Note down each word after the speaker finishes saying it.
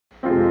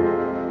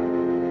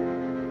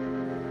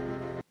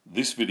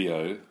This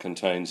video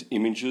contains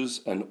images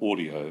and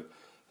audio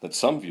that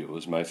some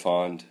viewers may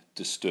find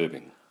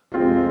disturbing.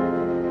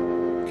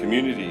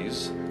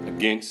 Communities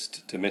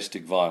Against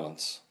Domestic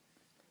Violence.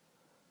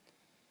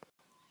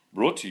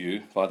 Brought to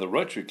you by the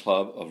Rotary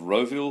Club of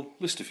Rowville,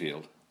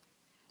 Listerfield.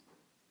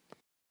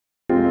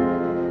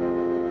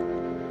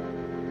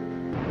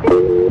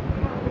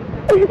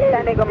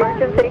 Standing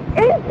emergency.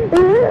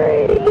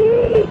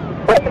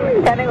 What's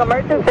the standing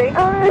emergency?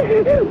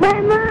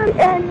 My mom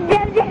and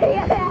daddy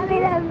are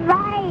having a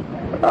fight.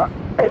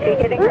 Is he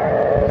hitting her?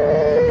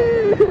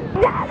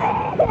 Stop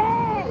it!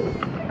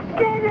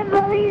 Send the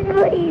police,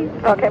 please.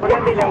 Okay, we're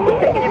going to be there. We're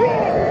taking your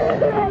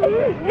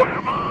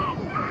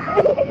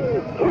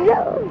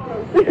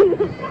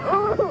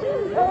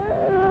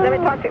Let me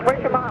talk to you.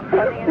 Where's your mom?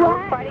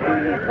 What? Fighting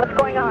on you. What's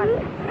going on?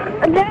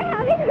 They're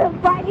having a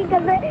fight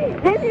because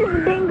this is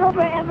bingo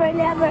forever and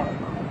ever.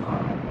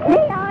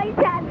 They always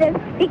have this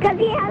because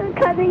he has a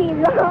cousin.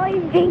 He's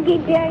always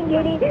drinking beer and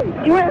getting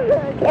drunk.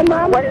 And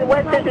Mom.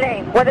 What's his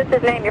name? What is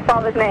his name? Your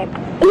father's name?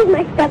 He's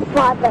my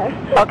stepfather.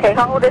 Okay,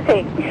 how old is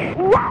he?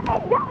 Stop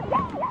it!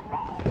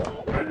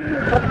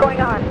 What's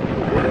going on?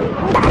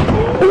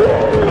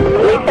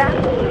 Lisa?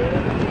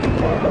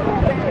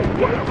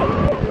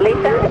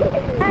 Lisa?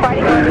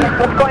 Fighting on you.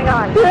 What's going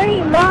on?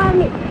 Hurry,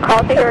 Mommy.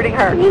 How's he hurting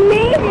her? He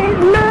made his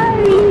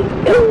mommy.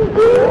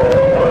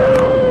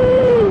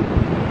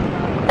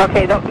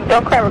 Okay,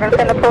 don't cry. We're going to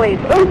send the police.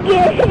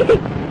 Okay.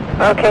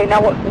 Okay, now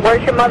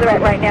where's your mother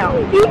at right now?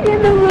 She's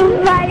in the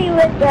room fighting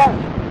with them.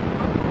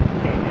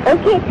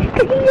 Okay,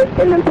 could you just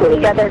send the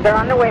police? Yeah, they're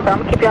on their way, but I'm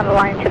going to keep you on the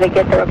line until they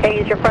get there,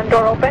 okay? Is your front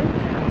door open?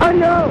 Oh,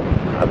 no.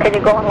 Can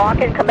you go and lock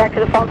it and come back to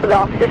the phone so the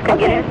officers can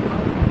get in?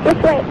 This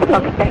way.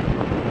 Okay.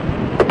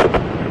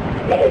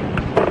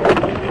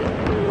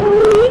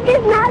 He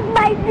just knocked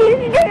my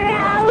sister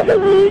out.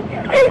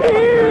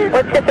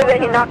 What sister that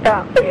he knocked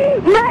out?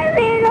 My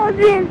little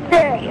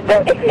sister.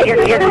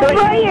 You're doing... Oh,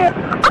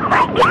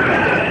 my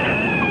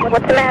God.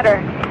 What's the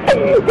matter?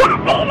 Something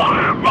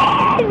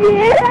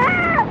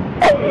happened.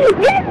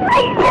 Just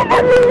wait for the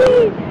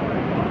police.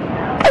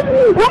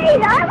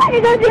 Wait, I want to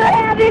go see what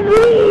happened,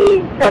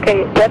 please. Okay,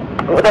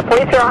 the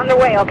police are on their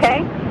way, okay?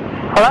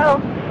 Hello?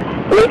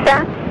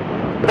 Lisa?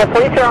 The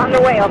police are on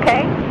their way,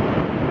 okay?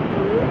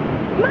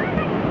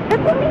 Mama, the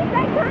police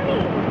are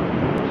coming.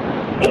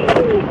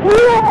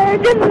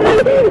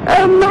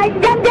 My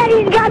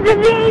stepdaddy's got the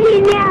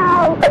baby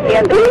now.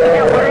 Yeah,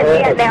 Lisa, where is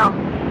he at now?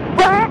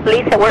 What?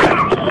 Lisa, where?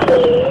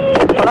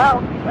 Hello?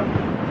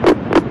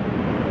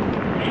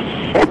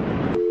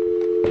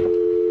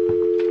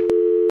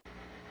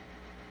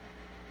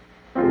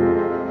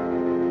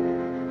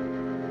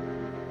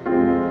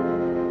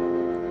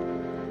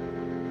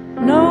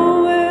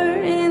 Nowhere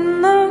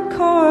in the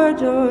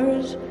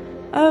corridors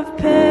of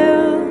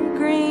pale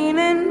green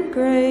and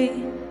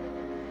grey,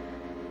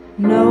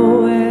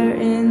 nowhere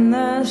in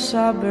the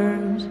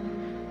suburbs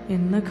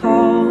in the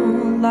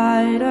cold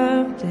light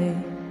of day,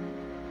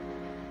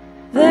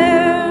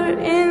 there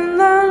in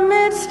the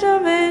midst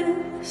of it,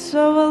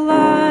 so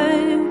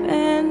alive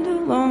and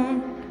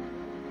alone,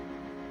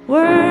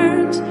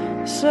 words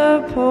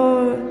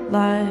support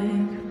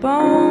like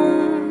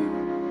bone,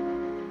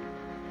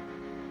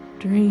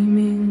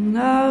 dreaming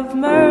of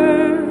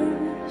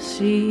Mercy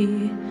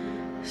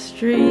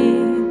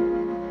Street,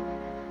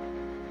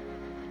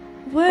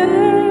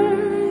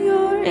 where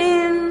you're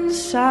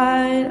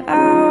inside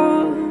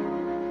out,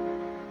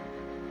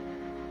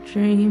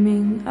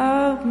 dreaming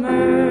of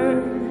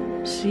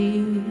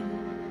mercy.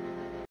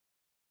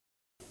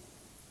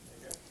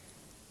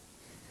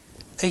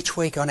 Each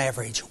week on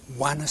average,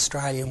 one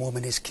Australian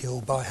woman is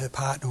killed by her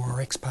partner or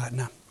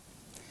ex-partner.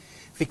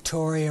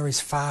 Victoria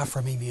is far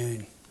from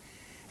immune.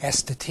 Our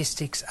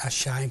statistics are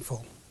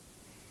shameful.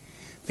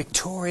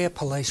 Victoria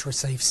Police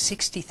received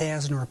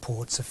 60,000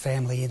 reports of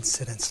family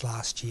incidents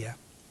last year.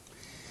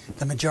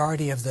 The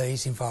majority of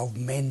these involved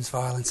men's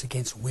violence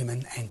against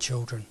women and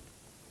children.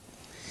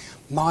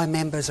 My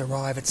members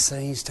arrive at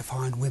scenes to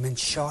find women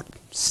shot,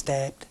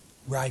 stabbed,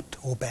 raped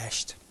or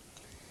bashed.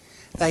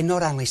 They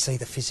not only see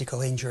the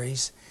physical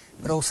injuries,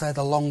 but also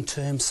the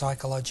long-term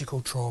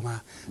psychological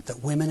trauma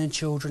that women and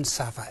children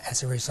suffer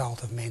as a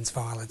result of men's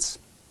violence.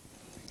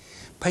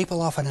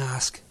 People often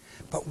ask,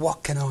 but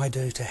what can I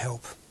do to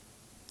help?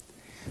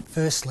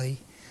 Firstly,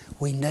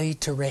 we need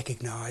to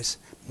recognise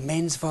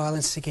men's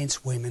violence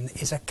against women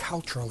is a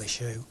cultural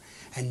issue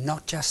and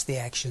not just the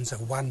actions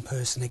of one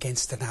person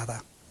against another.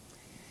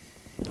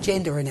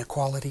 Gender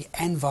inequality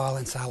and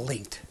violence are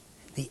linked.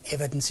 The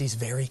evidence is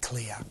very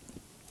clear.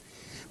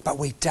 But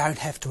we don't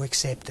have to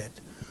accept it.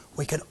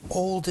 We can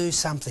all do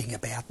something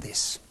about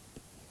this.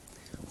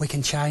 We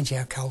can change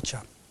our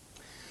culture.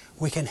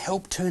 We can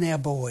help turn our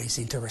boys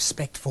into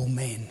respectful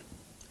men.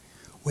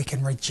 We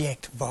can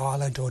reject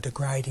violent or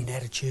degrading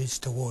attitudes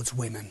towards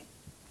women.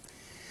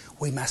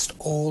 We must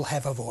all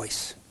have a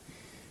voice.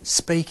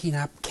 Speaking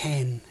up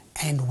can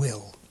and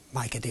will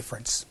make a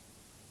difference.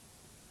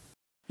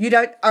 You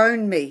don't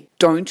own me.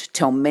 Don't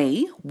tell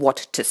me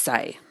what to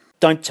say.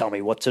 Don't tell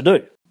me what to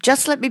do.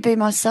 Just let me be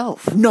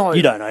myself. No.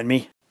 You don't own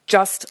me.